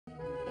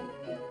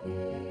Vive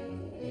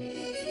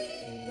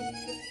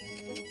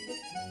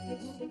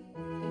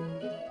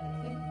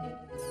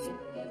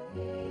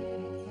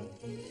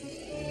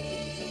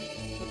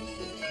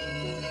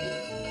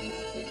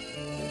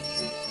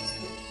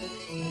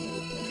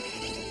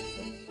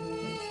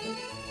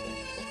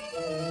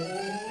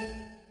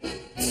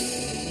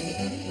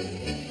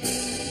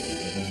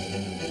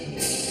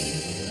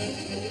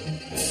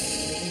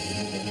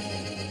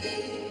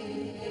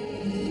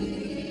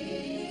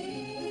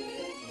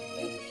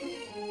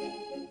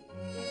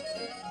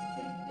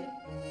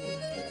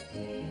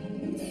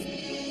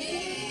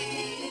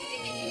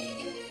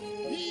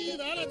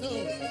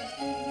Anatole!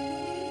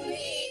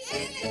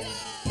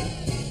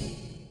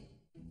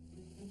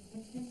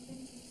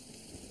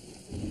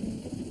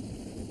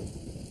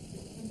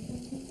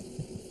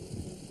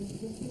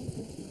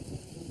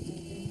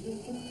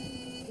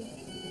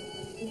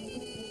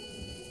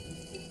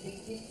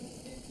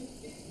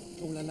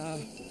 Oh la la,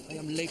 I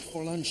am late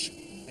for lunch.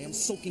 I am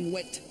soaking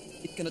wet.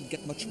 It cannot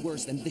get much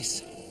worse than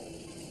this.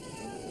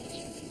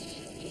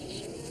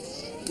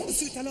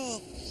 Zut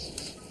alors!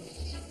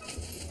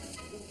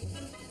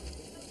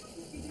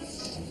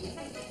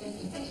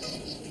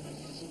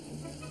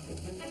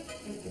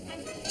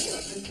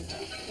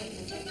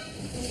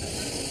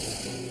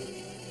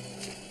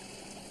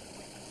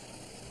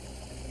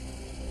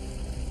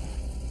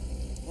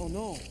 Oh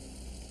no!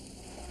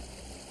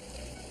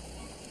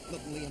 Not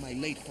only am I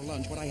late for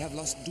lunch, but I have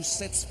lost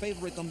Doucette's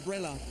favorite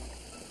umbrella.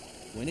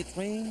 When it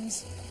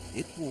rains,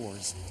 it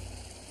pours.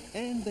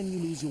 And then you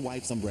lose your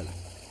wife's umbrella.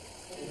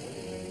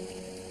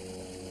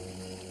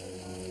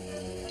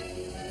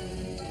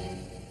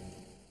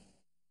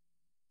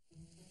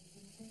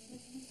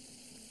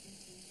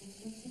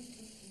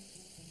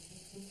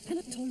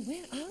 Anatole,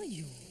 where are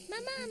you?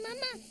 Mama,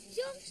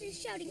 Georges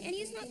is shouting and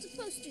he is not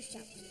supposed to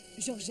shout.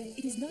 Georgette,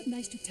 it is not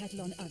nice to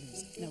tattle on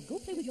others. Now go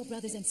play with your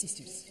brothers and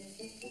sisters.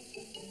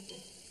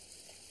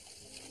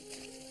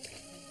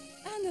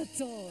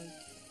 Anatole!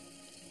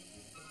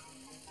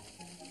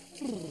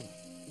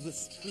 The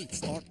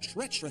streets are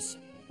treacherous.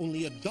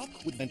 Only a duck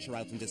would venture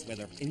out in this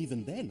weather, and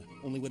even then,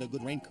 only with a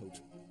good raincoat.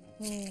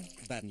 Oh,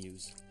 bad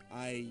news.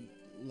 I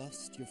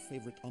lost your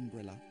favorite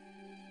umbrella.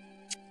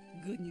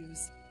 Good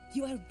news.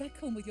 You are back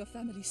home with your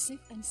family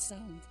safe and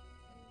sound.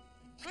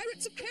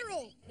 Pirates of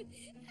Peril!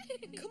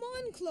 Come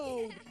on,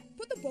 Claude.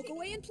 Put the book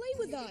away and play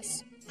with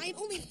us. I am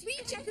only 3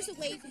 chapters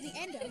away from the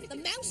end of The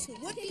Mouse Who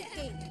Would Be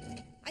King.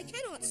 I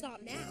cannot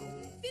stop now.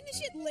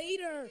 Finish it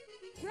later.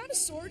 Grab a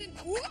sword and...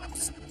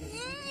 Whoops!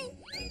 Whoa!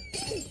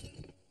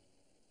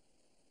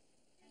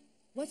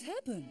 What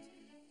happened?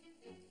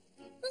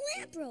 The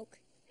lamp broke.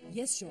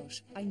 Yes,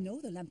 Georges, I know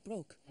the lamp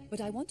broke,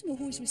 but I want to know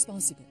who is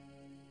responsible.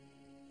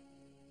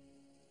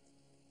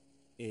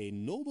 A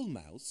noble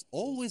mouse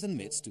always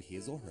admits to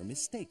his or her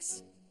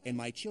mistakes. And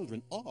my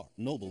children are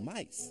noble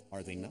mice,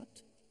 are they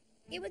not?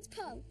 It was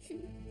Poe.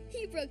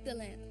 He broke the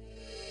lamp.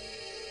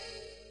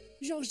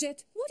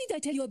 Georgette, what did I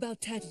tell you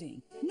about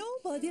tattling?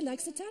 Nobody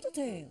likes a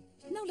tattletale.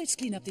 Now let's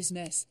clean up this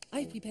mess.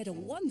 I've prepared a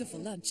wonderful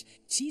lunch.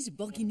 Cheese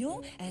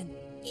bourguignon and...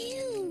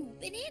 Ew,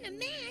 banana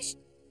mash.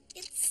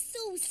 It's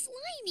so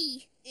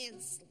slimy. And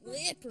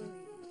slippery.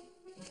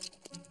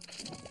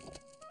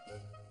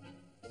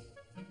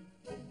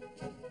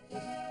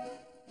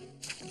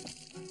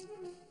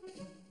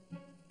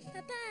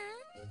 Papa,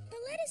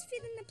 let us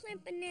feed in the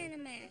plant banana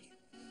mash.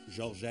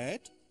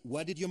 Georgette,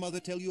 what did your mother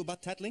tell you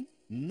about tattling?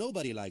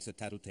 Nobody likes a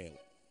tattletale.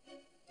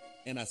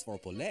 And as for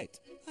Paulette,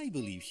 I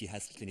believe she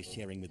has finished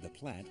sharing with the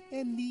plant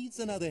and needs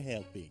another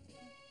helping.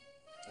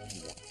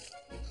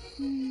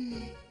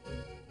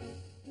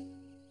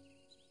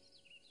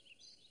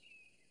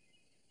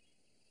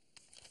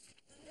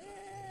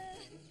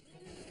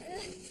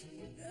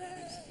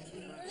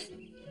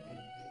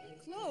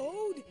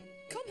 Claude,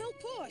 come help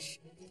push.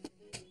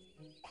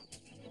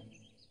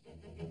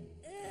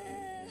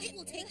 It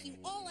will take you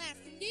all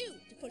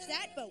afternoon to push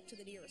that boat to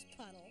the nearest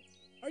puddle.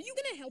 Are you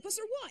gonna help us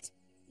or what?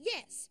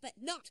 Yes, but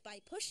not by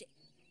pushing.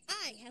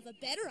 I have a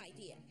better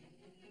idea.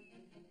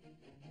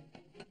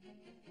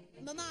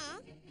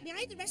 Mama, may I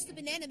have the rest of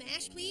the banana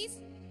mash, please?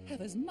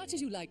 Have as much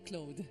as you like,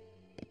 Claude.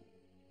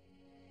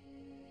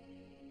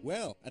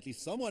 Well, at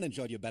least someone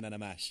enjoyed your banana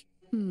mash.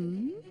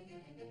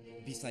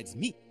 Besides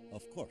me,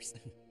 of course.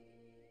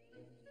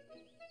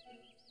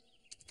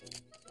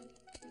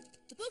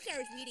 The book I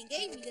was reading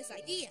gave me this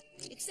idea,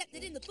 except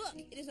that in the book,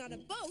 it is not a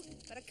boat,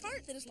 but a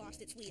cart that has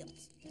lost its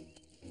wheels.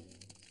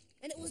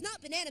 And it was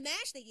not banana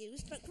mash they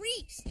used, but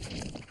grease.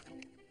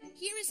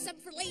 Here is some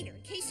for later,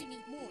 in case you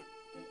need more.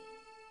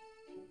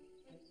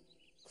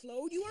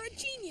 Claude, you are a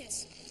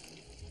genius.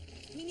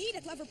 We need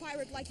a clever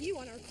pirate like you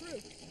on our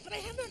crew. But I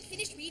have not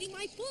finished reading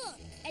my book.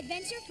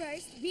 Adventure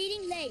first,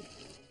 reading later.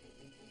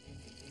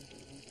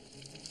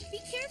 Be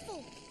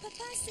careful.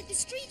 Papa said the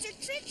streets are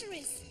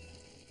treacherous.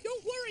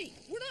 Don't worry.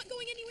 We're not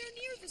going anywhere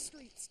near the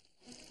streets.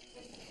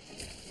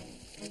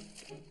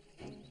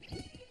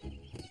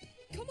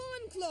 Come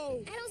on,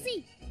 Claude.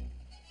 Elsie!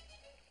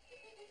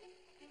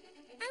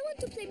 I want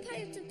to play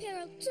Pirates of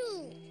Peril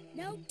too.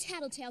 No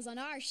tattletales on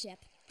our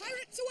ship.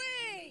 Pirates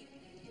away!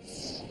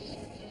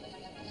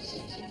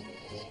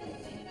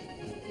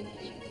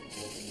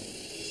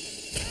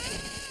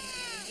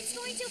 It's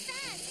going too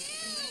fast.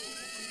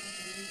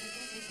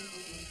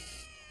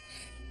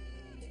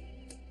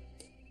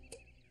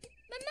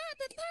 Mama,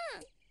 Papa!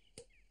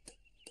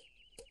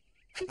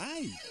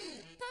 Aye.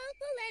 Paul,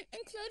 Paulette,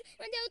 and Claude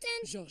went out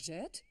and...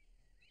 Georgette?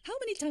 How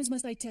many times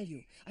must I tell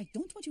you? I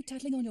don't want you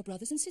tattling on your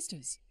brothers and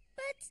sisters.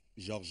 But...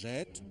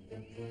 Georgette?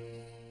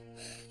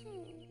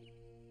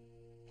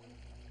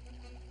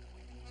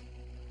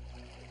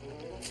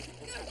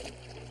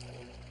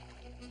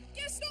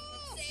 Gaston!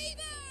 Save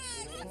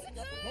us!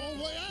 Bon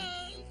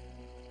voyage!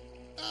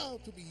 Oh,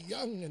 to be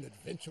young and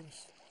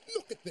adventurous.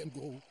 Look at them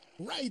go,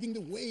 riding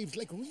the waves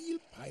like real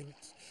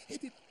pirates.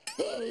 Headed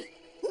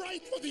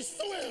right for the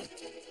sewer!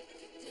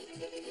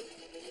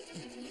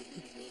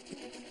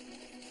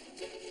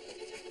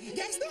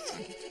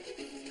 Gaston!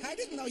 I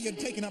didn't know you'd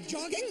taken up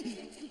jogging.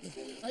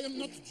 I am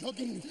not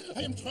jogging.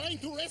 I am trying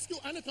to rescue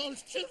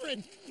Anatole's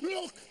children.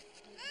 Look!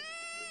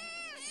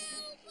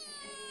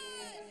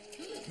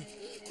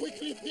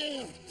 Quickly,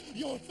 Pierre!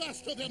 You're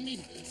faster than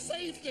me.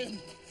 Save them!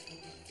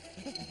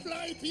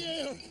 Fly,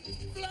 Pierre!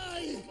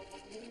 Fly!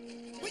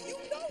 But you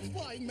know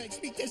flying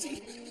makes me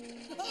dizzy.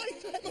 I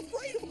am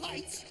afraid of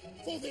heights.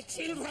 For the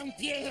children,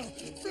 Pierre!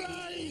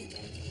 Fly!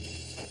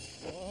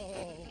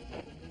 Oh,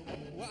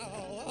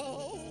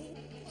 wow.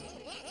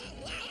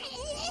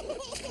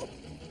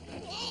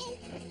 Oh,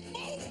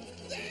 almost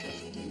there.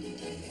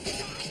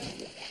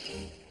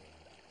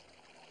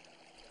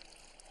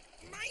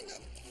 Minor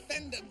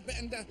fender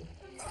bender.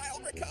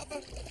 I'll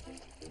recover.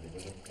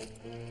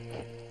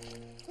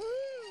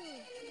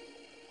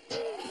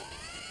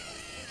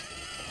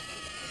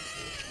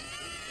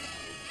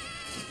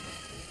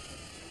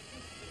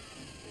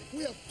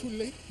 We are too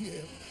late,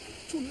 Pierre.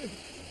 Too late.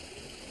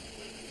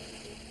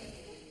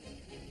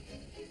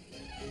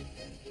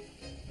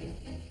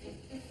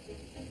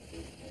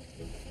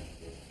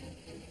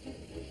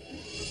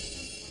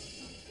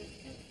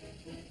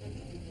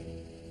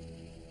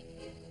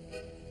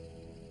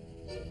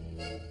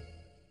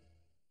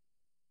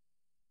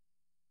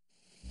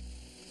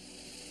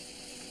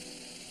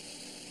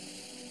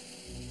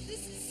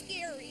 This is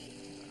scary.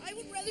 I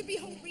would rather be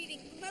home reading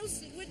Mouse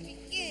than Would-Be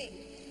King.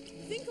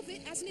 Think of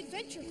it as an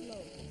adventure,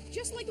 Claude.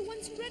 Just like the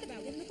ones you read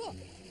about in the book.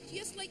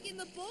 Just like in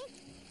the book?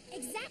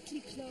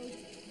 Exactly, Claude.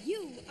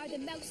 You are the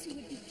mouse who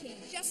would be king.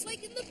 Just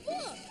like in the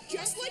book!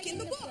 Just like in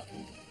the book.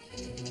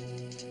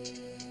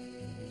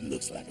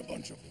 Looks like a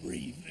bunch of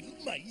brave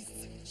little mice.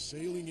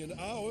 Sailing in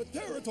our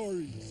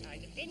territories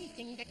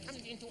Anything that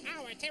comes into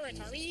our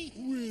territory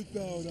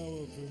without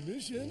our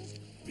permission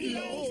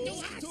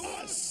Belongs to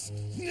us!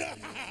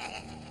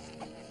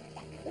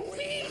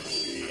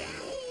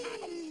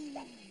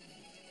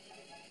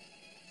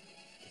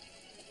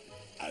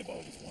 I've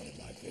always wanted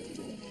my very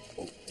own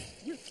boat.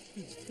 with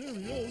his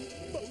very own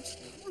mouse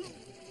crew.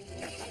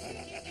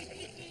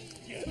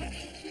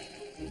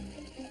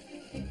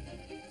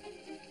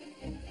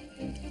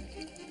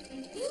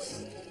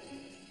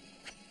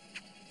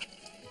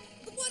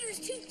 The water is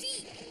too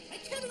deep. I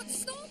cannot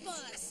stop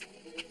us.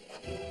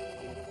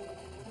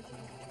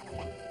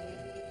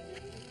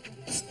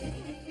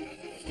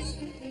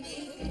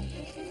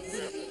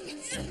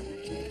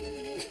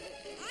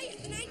 I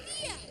have an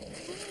idea.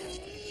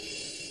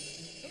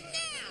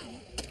 Now!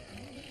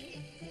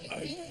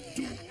 I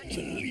do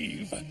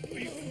believe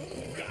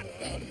we've got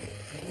them.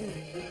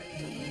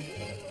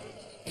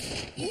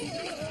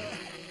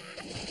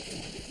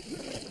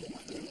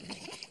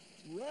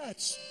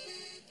 Rats.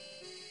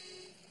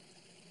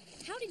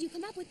 How did you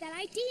come up with that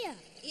idea?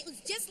 It was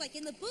just like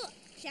in the book,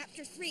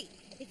 chapter 3.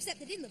 Except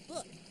that in the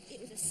book, it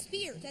was a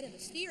spear instead of a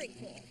steering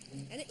pole.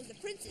 And it was the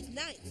prince's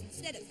knights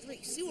instead of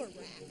 3 sewer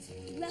rats.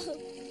 Well,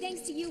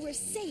 thanks to you, we're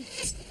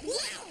safe.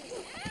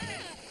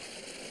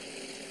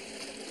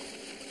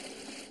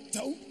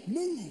 Don't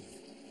move.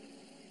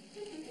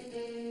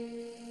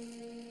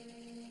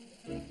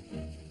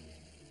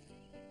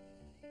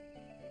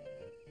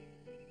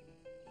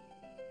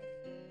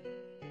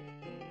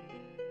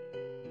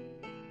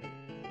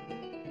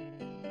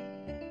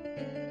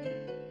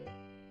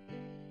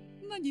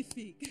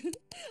 Magnifique.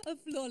 A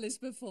flawless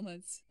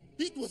performance.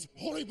 It was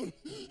horrible,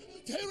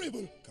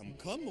 terrible.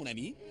 Come, mon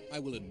ami. I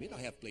will admit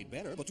I have played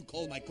better, but to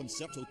call my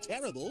concerto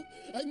terrible?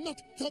 I'm not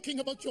talking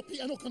about your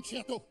piano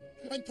concerto.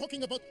 I'm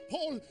talking about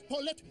Paul,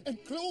 Paulette, and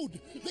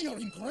Claude. They are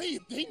in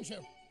grave danger.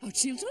 Our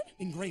children?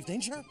 In grave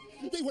danger?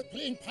 They were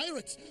playing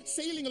pirates,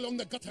 sailing along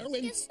the gutter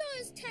when... Gaston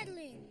is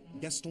tattling.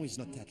 Gaston is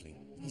not tattling.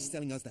 He's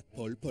telling us that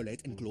Paul,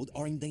 Paulette, and Claude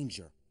are in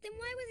danger. Then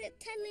why was it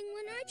tattling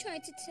when I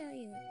tried to tell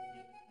you?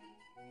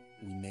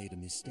 We made a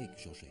mistake,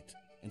 Georgette,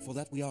 and for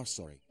that we are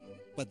sorry.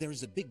 But there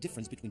is a big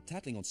difference between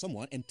tattling on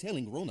someone and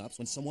telling grown-ups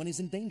when someone is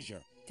in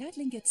danger.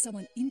 Tattling gets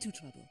someone into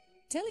trouble.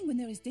 Telling when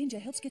there is danger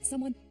helps get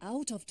someone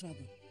out of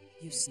trouble.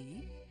 You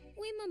see?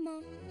 Oui,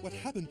 Maman. What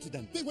happened to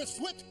them? They were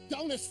swept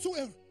down a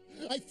sewer.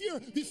 I fear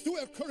the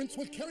sewer currents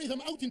will carry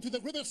them out into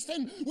the river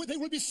Seine, where they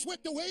will be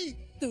swept away.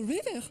 The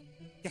river?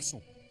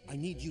 Gaston, I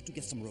need you to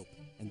get some rope.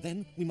 And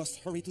then we must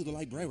hurry to the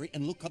library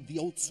and look up the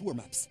old sewer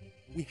maps.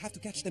 We have to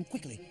catch them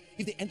quickly.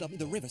 If they end up in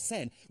the River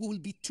Seine, we will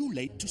be too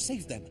late to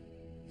save them.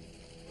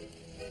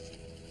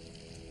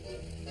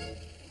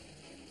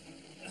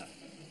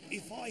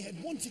 If I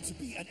had wanted to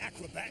be an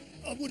acrobat,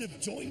 I would have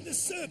joined the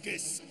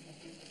circus.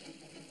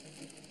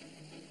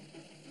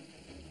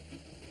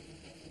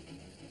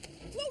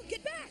 Claude,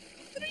 get back!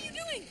 What are you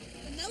doing?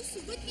 The Mouse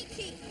Who Would Be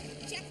King,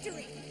 Chapter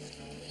 8.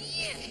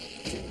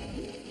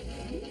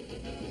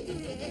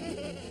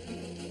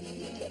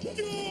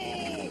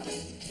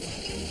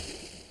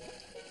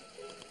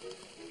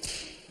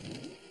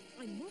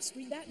 I must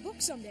read that book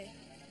someday.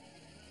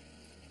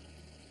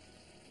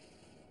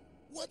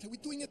 What are we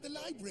doing at the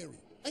library?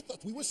 I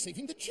thought we were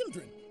saving the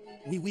children.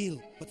 We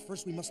will, but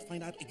first we must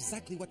find out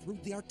exactly what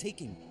route they are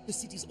taking. The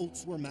city's old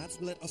sewer maps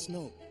will let us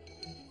know.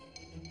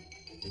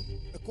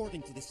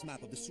 According to this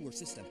map of the sewer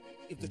system,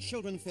 if the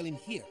children fell in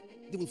here,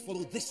 they will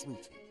follow this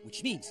route,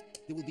 which means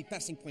they will be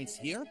passing points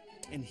here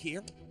and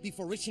here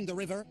before reaching the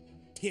river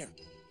here.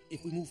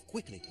 If we move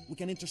quickly, we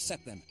can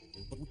intercept them,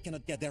 but we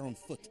cannot get there on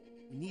foot.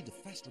 We need a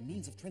faster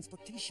means of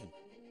transportation.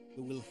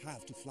 We will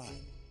have to fly.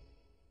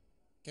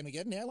 Can we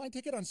get an airline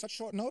ticket on such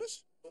short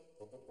notice?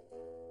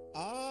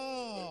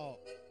 Oh.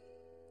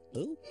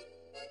 Oh?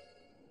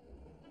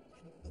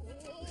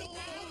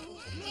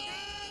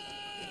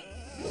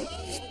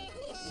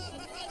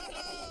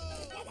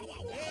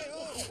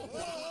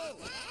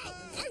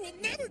 I will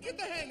never get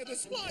the hang of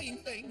this flying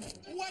thing.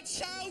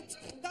 Watch out!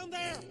 Down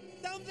there!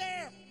 Down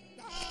there!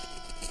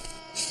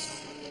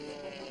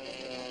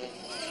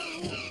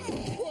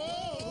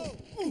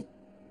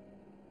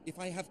 If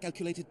I have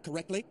calculated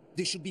correctly,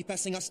 they should be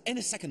passing us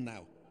any second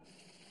now.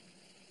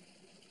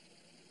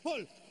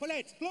 Paul!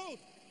 Paulette! Claude!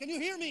 Can you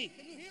hear me?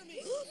 Can you hear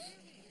me?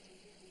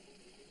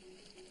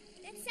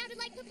 That sounded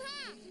like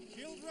Papa.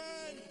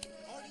 Children!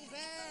 Are you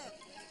there?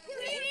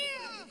 We're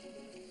here!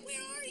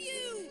 Where are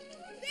you?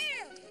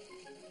 There!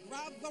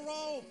 Grab the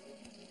rope!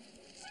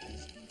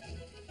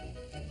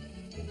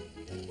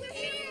 We're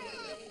here!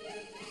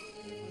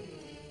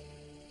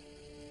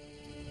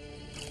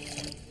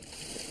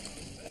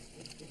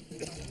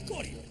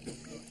 Got him.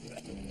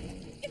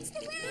 It's the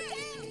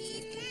rat!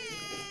 He's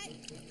back!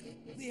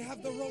 They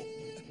have the rope.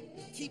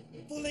 Keep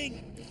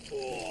pulling.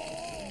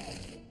 Oh,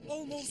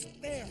 almost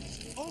there.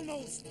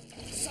 Almost.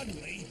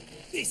 Suddenly,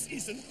 this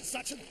isn't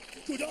such a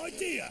good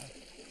idea.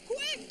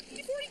 Quick!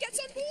 Before he gets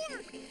on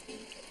board!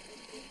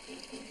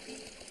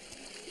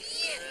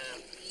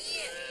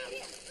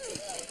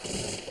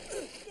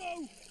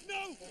 No,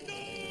 no,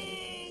 no!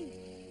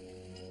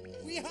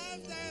 We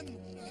have them.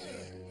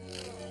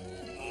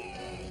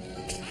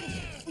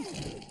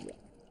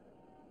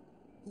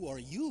 Who are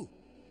you?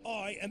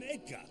 I am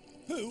Edgar.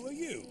 Who are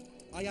you?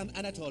 I am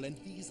Anatole, and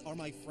these are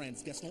my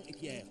friends, Gaston and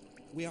Pierre.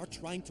 We are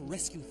trying to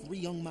rescue 3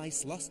 young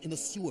mice lost in the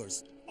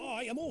sewers.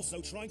 I am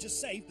also trying to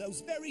save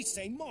those very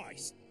same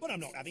mice, but I'm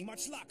not having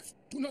much luck.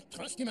 Do not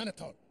trust him,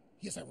 Anatole.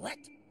 He is a rat.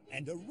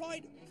 And a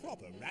right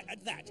proper rat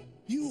at that.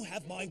 You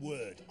have my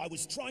word. I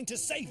was trying to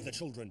save the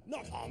children,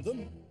 not harm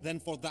them. Then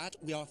for that,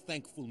 we are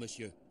thankful,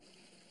 monsieur.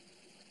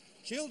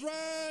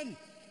 Children!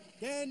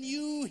 Can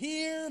you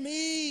hear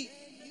me?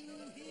 Can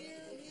you hear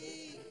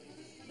me?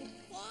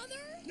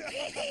 Father?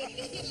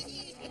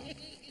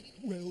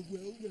 Well,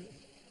 well, well.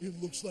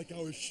 It looks like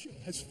our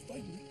ship has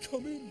finally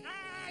come in.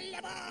 All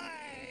aboard!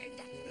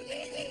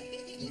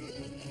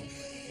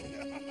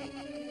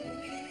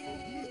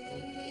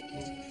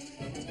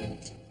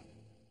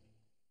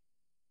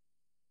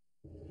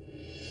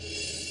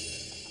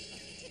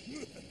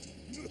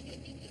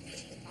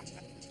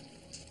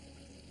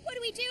 What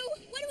do we do?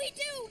 What do we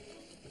do?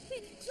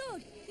 Quick,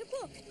 Claude, your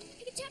book.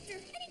 Pick a chapter,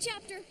 any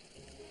chapter.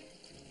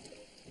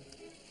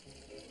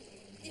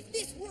 If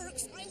this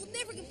works, I will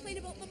never complain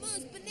about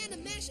Mama's banana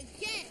mash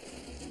again.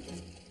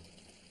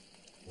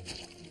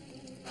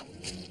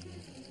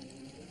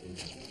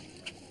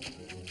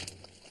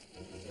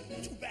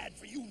 Too bad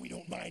for you, we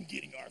don't mind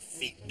getting our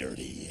feet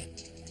dirty.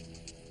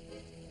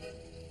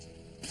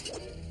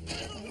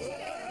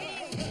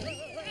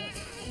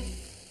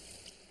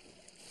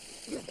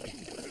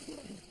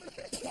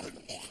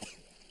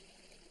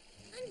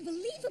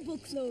 Unbelievable,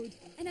 Claude.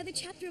 Another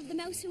chapter of The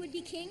Mouse Who Would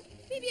Be King?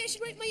 Maybe I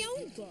should write my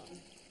own book.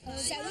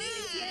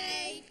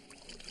 Salute!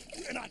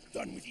 We're not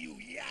done with you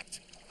yet.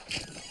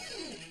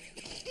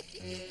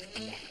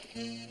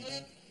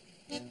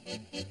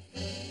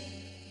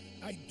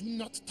 I do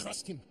not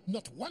trust him,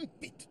 not one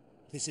bit.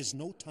 This is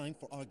no time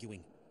for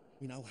arguing.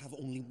 We now have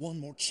only one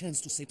more chance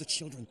to save the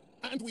children.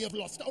 And we have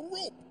lost our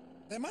rope.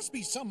 There must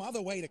be some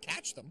other way to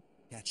catch them.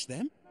 Catch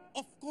them?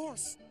 Of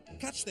course.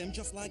 Catch them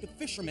just like a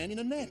fisherman in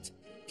a net.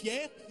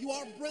 Pierre, you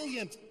are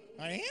brilliant.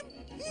 I am?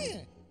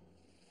 Yeah.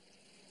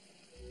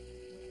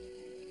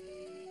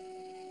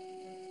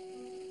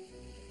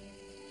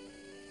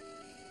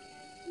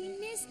 We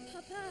missed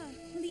Papa.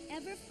 Will he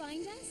ever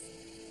find us?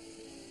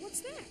 What's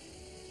that?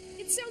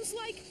 It sounds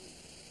like...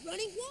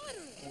 Running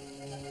water!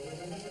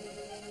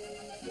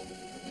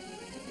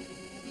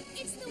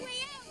 It's the way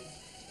out!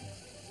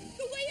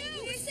 the way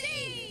out! We're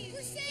saved!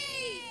 We're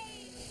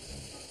saved!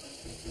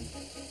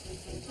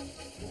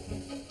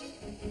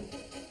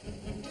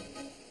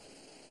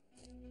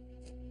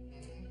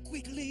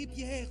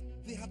 Pierre,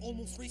 they have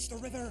almost reached the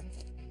river.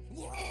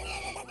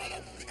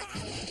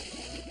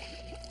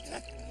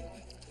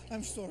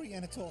 I'm sorry,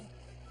 Anatole.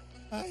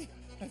 I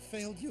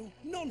failed you.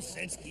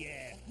 Nonsense,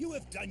 Pierre. You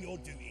have done your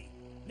duty.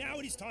 Now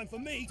it is time for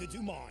me to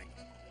do mine.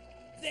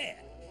 There,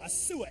 a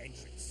sewer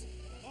entrance.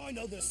 I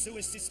know the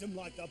sewer system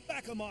like the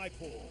back of my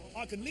paw.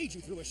 I can lead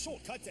you through a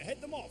shortcut to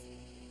head them off.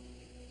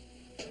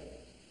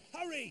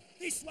 Hurry!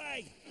 This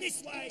way!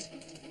 This way!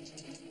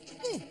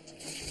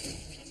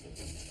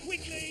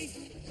 Quickly!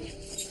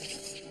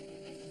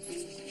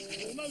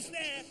 Almost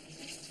there!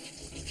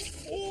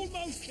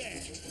 Almost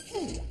there!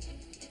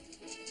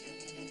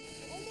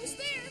 Almost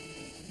there!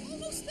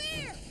 Almost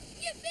there!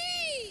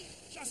 Yippee!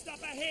 Just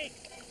up ahead!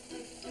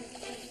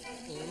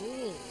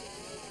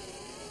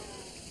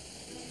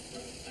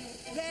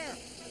 There!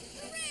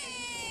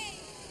 Hooray!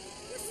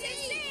 We're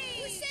saved!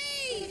 We're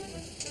saved!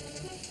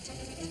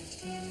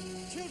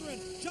 Children,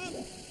 jump!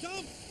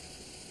 Jump!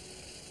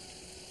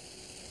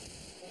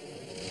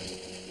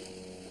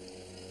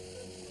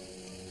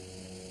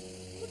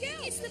 Look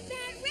out! It's the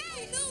bad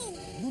rat!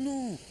 No!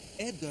 No.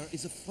 Edgar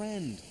is a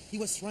friend. He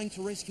was trying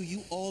to rescue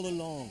you all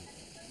along.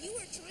 You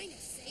were trying to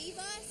save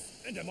us?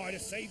 And I might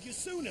have saved you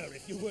sooner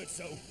if you weren't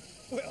so,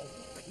 well,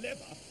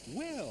 clever.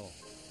 Well,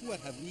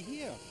 what have we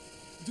here?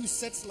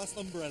 Doucette's last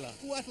umbrella.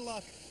 What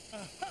luck!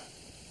 Aha!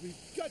 We've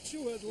got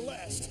you at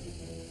last.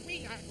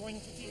 We are going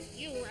to teach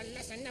you a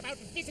lesson about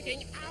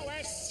visiting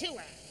our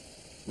sewer.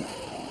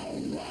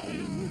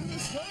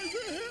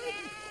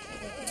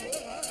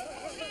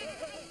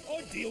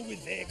 I deal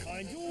with their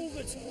kind all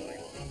the time.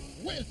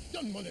 Well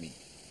done, mon ami.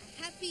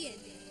 A happy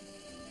ending.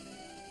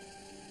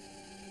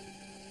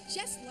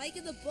 Just like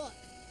in the book.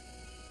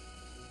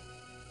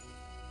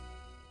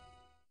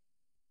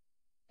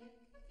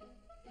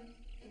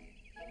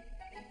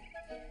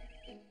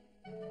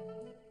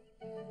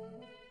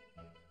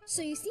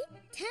 So you see,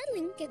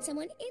 tattling gets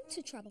someone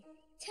into trouble.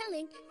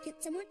 Telling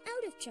gets someone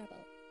out of trouble.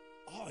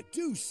 I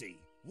do see.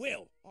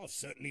 Well, I've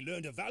certainly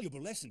learned a valuable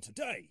lesson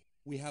today.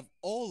 We have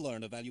all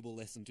learned a valuable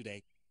lesson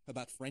today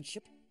about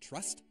friendship,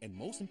 trust, and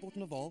most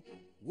important of all,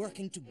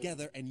 working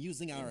together and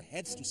using our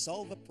heads to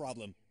solve a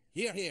problem.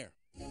 Hear, hear.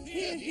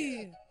 Hear,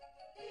 hear.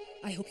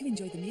 I hope you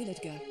enjoyed the meal,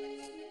 Edgar.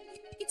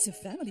 It's a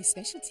family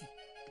specialty.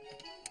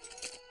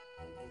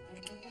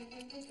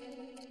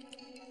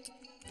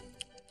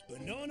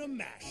 Banana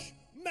mash.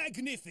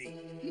 Magnifique.